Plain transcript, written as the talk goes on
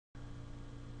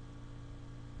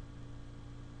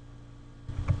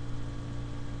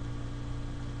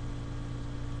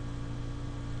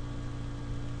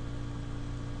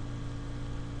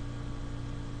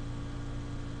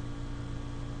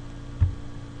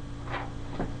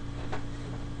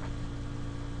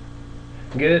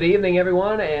Good evening,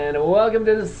 everyone, and welcome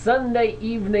to the Sunday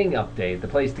Evening Update, the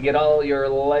place to get all your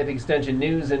life extension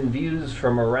news and views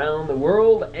from around the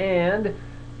world and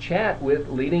chat with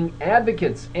leading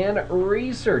advocates and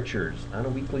researchers on a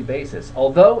weekly basis.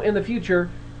 Although in the future,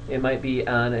 it might be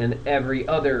on an every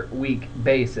other week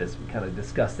basis. We kind of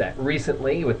discussed that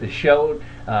recently with the show,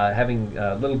 having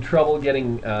a little trouble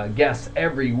getting guests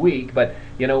every week. But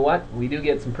you know what? We do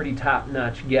get some pretty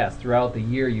top-notch guests throughout the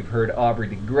year. You've heard Aubrey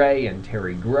de Grey and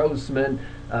Terry Grossman.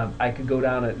 I could go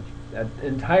down an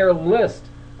entire list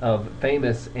of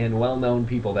famous and well-known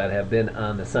people that have been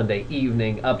on the Sunday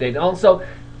Evening Update. Also,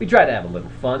 we try to have a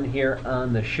little fun here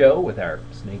on the show with our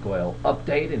snake oil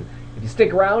update, and if you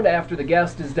stick around after the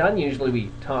guest is done, usually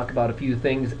we talk about a few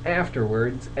things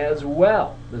afterwards as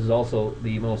well. This is also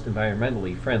the most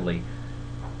environmentally friendly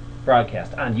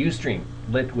broadcast on Ustream,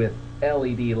 lit with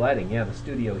LED lighting. Yeah, the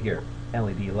studio here,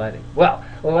 LED lighting. Well,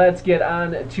 let's get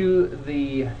on to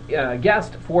the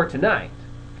guest for tonight.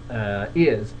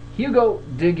 Is Hugo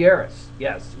De Garis.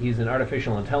 Yes, he's an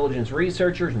artificial intelligence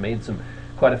researcher and made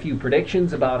quite a few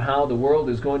predictions about how the world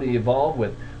is going to evolve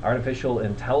with artificial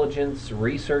intelligence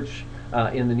research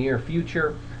in the near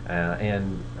future,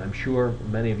 and I'm sure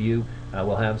many of you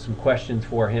will have some questions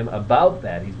for him about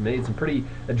that. He's made some pretty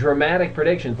dramatic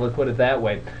predictions, let's put it that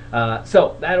way.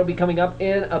 So that'll be coming up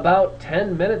in about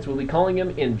 10 minutes. We'll be calling him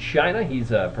in China.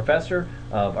 He's a professor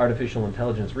of artificial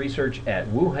intelligence research at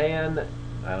Wuhan.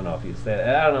 I don't know if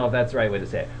that's the right way to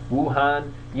say it.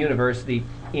 Wuhan University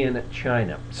in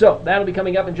China. So that'll be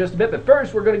coming up in just a bit. But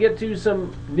first, we're going to get to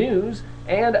some news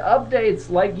and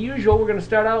updates. Like usual, we're going to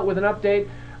start out with an update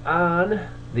on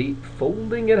the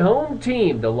Folding at Home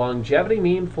team. The longevity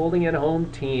meme Folding at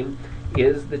Home team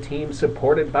is the team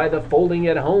supported by the Folding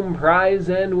at Home prize,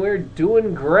 and we're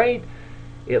doing great.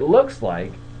 It looks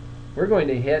like we're going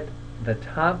to hit the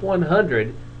top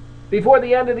 100 before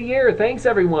the end of the year. Thanks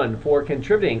everyone for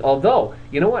contributing. Although,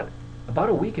 you know what? About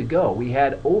a week ago, we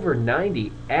had over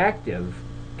 90 active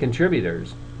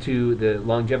contributors to the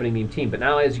longevity meme team. But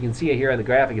now, as you can see here on the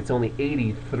graphic, it's only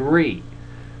 83.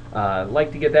 I'd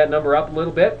like to get that number up a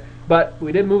little bit. But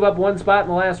we did move up one spot in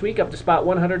the last week, up to spot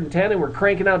 110, and we're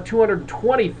cranking out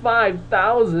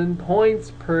 225,000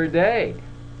 points per day.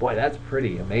 Boy, that's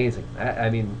pretty amazing. I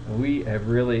mean, we have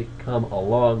really come a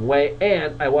long way.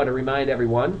 And I want to remind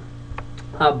everyone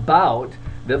about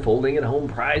the Folding at Home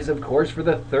prize, of course, for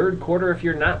the third quarter. If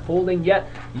you're not folding yet,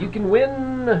 you can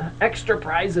win extra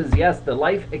prizes. Yes, the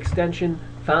Life Extension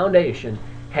Foundation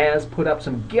has put up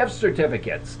some gift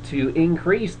certificates to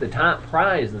increase the top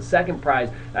prize. The second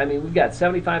prize, I mean, we've got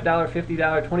 $75,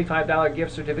 $50, $25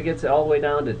 gift certificates all the way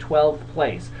down to 12th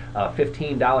place, a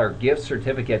 $15 gift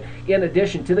certificate in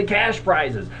addition to the cash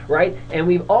prizes, right? And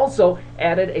we've also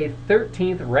added a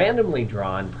 13th randomly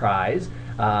drawn prize.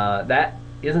 That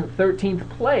isn't 13th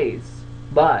place,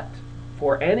 but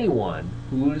for anyone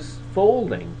who's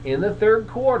folding in the third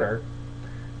quarter,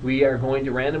 we are going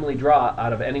to randomly draw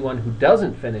out of anyone who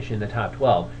doesn't finish in the top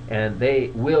 12, and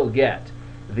they will get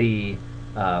the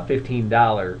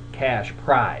 $15 cash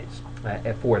prize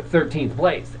for 13th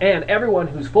place. And everyone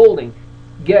who's folding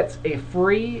gets a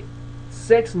free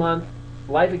 6-month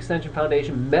Life Extension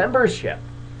Foundation membership.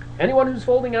 Anyone who's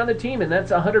folding on the team, and that's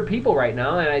 100 people right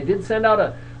now, and I did send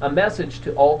out a message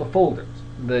to all the folders.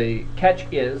 The catch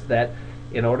is that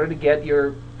in order to get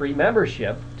your free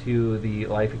membership to the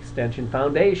Life Extension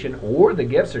Foundation or the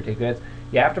gift certificates,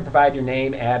 you have to provide your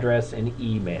name, address, and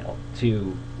email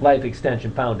to Life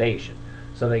Extension Foundation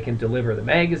so they can deliver the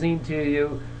magazine to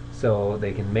you, so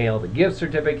they can mail the gift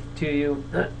certificate to you.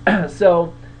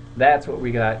 So that's what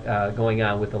we got going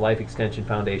on with the Life Extension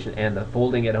Foundation and the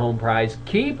Folding at Home prize.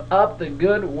 Keep up the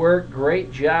good work.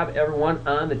 Great job, everyone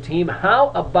on the team. How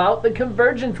about the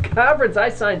Convergence Conference? I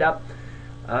signed up.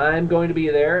 I'm going to be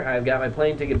there. I've got my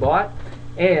plane ticket bought.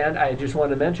 And I just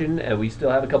want to mention we still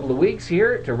have a couple of weeks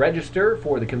here to register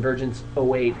for the Convergence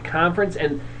 '08 conference.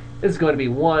 And this is going to be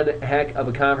one heck of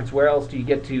a conference. Where else do you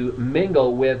get to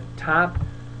mingle with top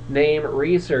name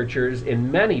researchers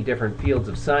in many different fields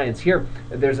of science? Here,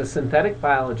 there's a synthetic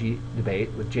biology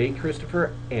debate with J.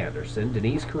 Christopher Anderson,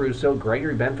 Denise Caruso,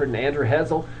 Gregory Benford, and Andrew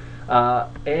Hessel,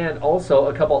 and also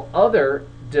a couple other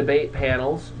debate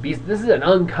panels. This is an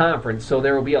unconference, so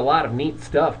there will be a lot of neat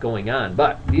stuff going on,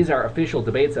 but these are official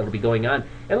debates that will be going on.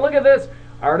 And look at this,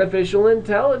 artificial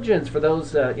intelligence. For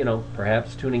those,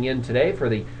 perhaps tuning in today for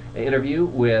the interview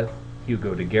with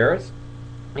Hugo De Garis,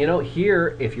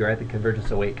 here, if you're at the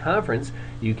Convergence '08 conference,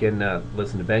 you can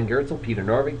listen to Ben Gertzel, Peter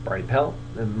Norvig, Barney Pell,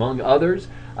 among others,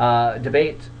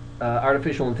 debate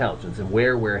artificial intelligence and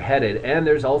where we're headed. And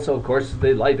there's also, of course,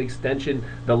 the life extension,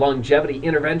 the longevity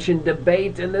intervention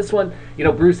debate. And this one, you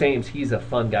know, Bruce Ames, he's a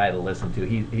fun guy to listen to.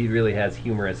 He really has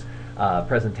humorous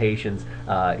presentations,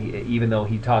 even though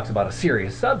he talks about a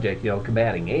serious subject, you know,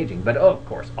 combating aging. But, of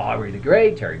course, Aubrey de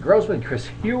Grey, Terry Grossman, Chris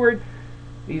Heward,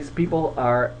 these people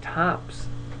are tops.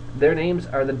 Their names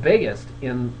are the biggest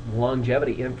in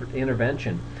longevity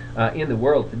intervention in the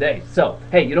world today. So,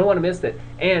 hey, you don't want to miss that.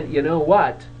 And you know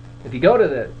what? If you go to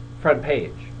the front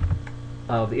page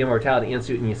of the Immortality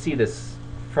Institute and you see this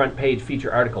front page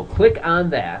feature article, click on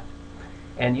that,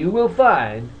 and you will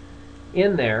find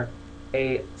in there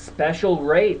a special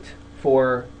rate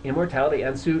for Immortality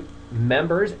Institute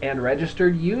members and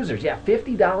registered users. Yeah,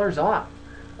 $50 off.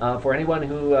 For anyone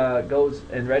who goes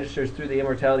and registers through the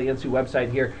Immortality Institute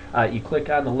website here, you click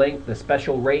on the link, the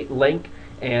special rate link,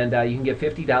 and you can get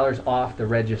 $50 off the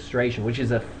registration, which is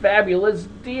a fabulous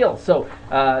deal. So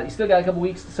you still got a couple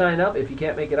weeks to sign up. If you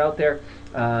can't make it out there,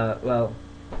 well,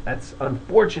 that's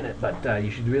unfortunate, but you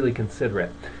should really consider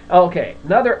it. Okay,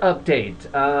 another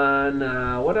update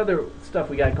on what other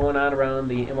stuff we got going on around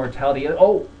the Immortality.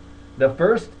 Oh, the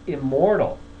first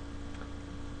immortal.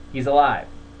 He's alive.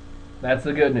 That's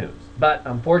the good news. But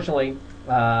unfortunately,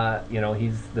 you know,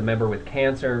 he's the member with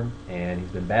cancer, and he's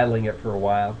been battling it for a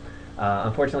while.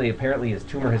 Unfortunately, apparently his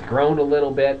tumor has grown a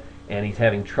little bit, and he's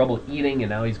having trouble eating, and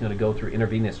now he's going to go through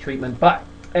intravenous treatment. But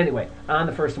anyway, on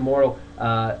the first immortal,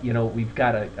 you know, we've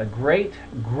got a great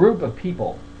group of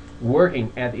people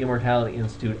working at the Immortality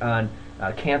Institute on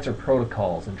cancer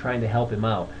protocols and trying to help him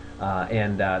out.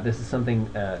 And this is something,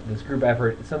 this group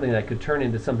effort is something that could turn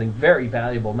into something very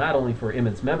valuable, not only for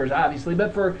IMIN's members, obviously,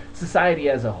 but for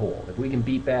society as a whole. If we can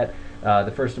beat that,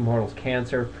 the first immortal's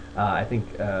cancer, I think,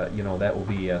 you know, that will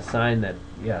be a sign that,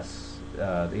 yes,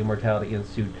 the Immortality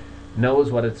Institute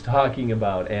knows what it's talking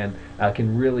about and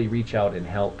can really reach out and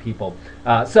help people.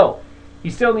 So he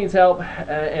still needs help,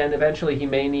 and eventually he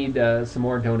may need some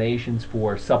more donations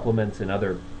for supplements and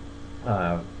other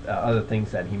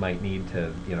things that he might need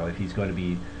to, you know, if he's going to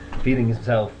be feeding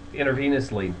himself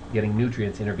intravenously, getting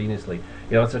nutrients intravenously.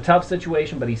 You know, it's a tough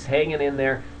situation, but he's hanging in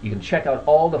there. You can check out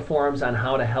all the forums on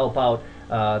how to help out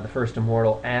the first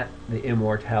immortal at the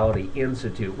Immortality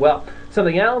Institute. Well,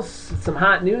 something else, some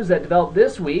hot news that developed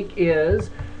this week is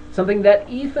something that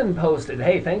Ethan posted.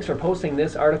 Hey, thanks for posting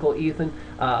this article, Ethan,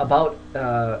 about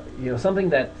you know, something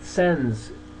that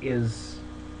SENS is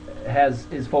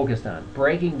focused on,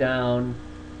 breaking down,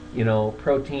 you know,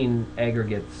 protein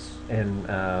aggregates and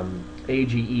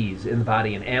AGEs in the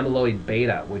body, and amyloid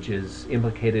beta, which is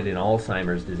implicated in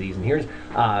Alzheimer's disease. And here's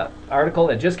an article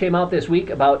that just came out this week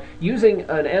about using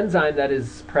an enzyme that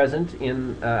is present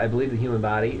in, I believe, the human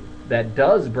body that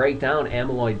does break down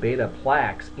amyloid beta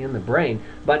plaques in the brain,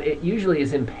 but it usually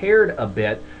is impaired a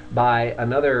bit by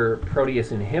another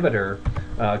protease inhibitor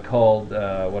called,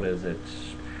 what is it?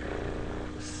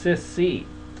 CISC.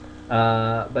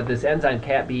 But this enzyme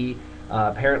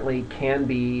apparently can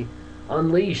be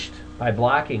unleashed by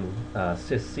blocking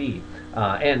CISC,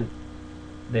 and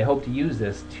they hope to use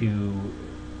this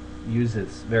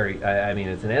very, I mean,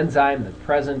 it's an enzyme that's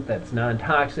present, that's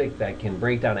non-toxic, that can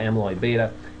break down amyloid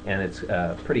beta, and it's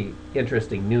pretty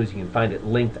interesting news. You can find it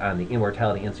linked on the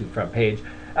Immortality Institute front page.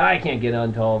 I can't get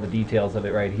into all the details of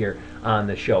it right here on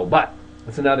the show, but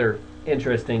it's another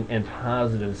interesting and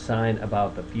positive sign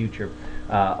about the future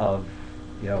of,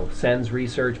 you know, SENS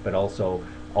research, but also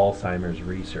Alzheimer's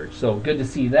research. So good to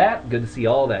see that. Good to see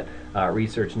all that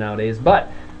research nowadays. But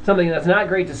something that's not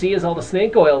great to see is all the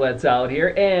snake oil that's out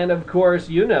here. And of course,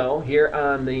 you know, here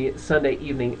on the Sunday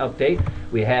evening update,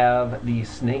 we have the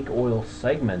snake oil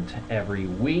segment every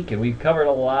week, and we've covered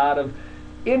a lot of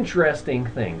interesting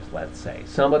things, let's say.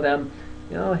 Some of them,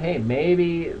 you know, hey,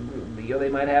 maybe, you know, they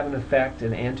might have an effect,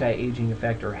 an anti-aging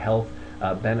effect or health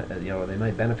you know, they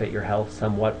might benefit your health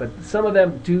somewhat, but some of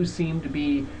them do seem to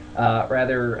be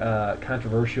rather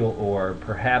controversial, or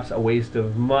perhaps a waste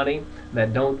of money,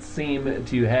 that don't seem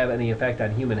to have any effect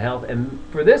on human health. And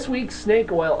for this week's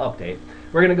snake oil update,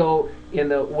 we're going to go in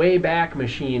the way back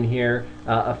machine here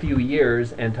a few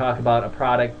years and talk about a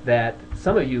product that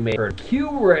some of you may have heard,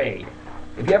 Q-Ray.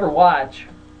 If you ever watch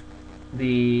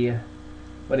the,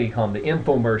 what do you call them, the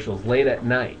infomercials late at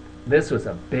night, this was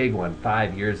a big one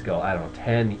 5 years ago, I don't know,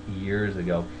 10 years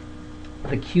ago,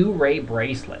 the Q-Ray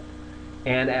bracelet.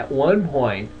 And at one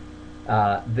point,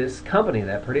 this company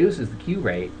that produces the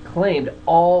Q-Ray claimed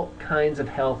all kinds of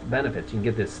health benefits. You can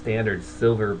get this standard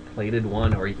silver-plated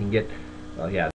one, or you can get, well, yeah,